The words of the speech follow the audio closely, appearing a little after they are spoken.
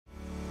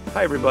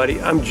Hi everybody,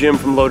 I'm Jim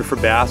from Loaded for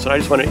Bass, and I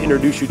just want to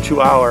introduce you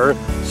to our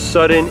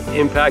sudden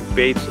impact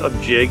baits of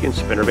jig and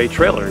spinnerbait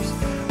trailers.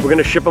 We're going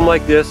to ship them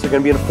like this. They're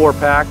going to be in a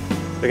 4-pack.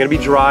 They're going to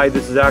be dry.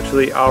 This is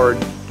actually our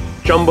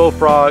jumbo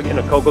frog in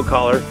a cocoa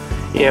color.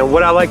 And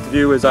what I like to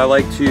do is I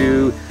like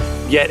to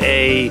get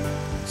a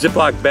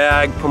Ziploc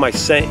bag, put my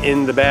scent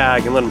in the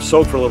bag and let them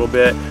soak for a little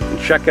bit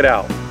and check it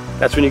out.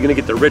 That's when you're going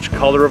to get the rich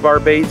color of our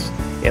baits.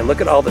 And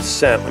look at all the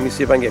scent. Let me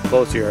see if I can get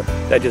close here.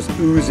 That just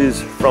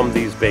oozes from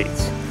these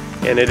baits.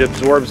 And it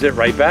absorbs it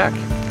right back.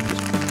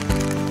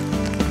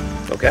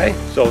 Okay,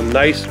 so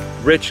nice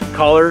rich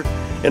color,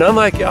 and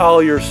unlike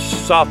all your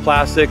soft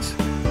plastics,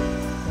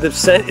 the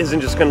scent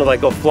isn't just gonna like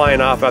go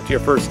flying off after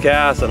your first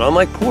cast, and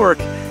unlike pork,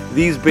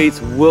 these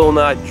baits will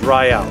not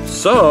dry out.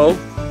 So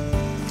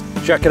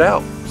check it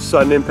out,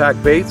 sudden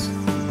impact baits.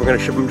 We're gonna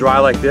ship them dry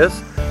like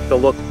this.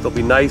 They'll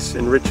be nice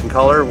and rich in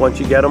color once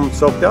you get them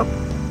soaked up.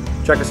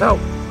 Check us out.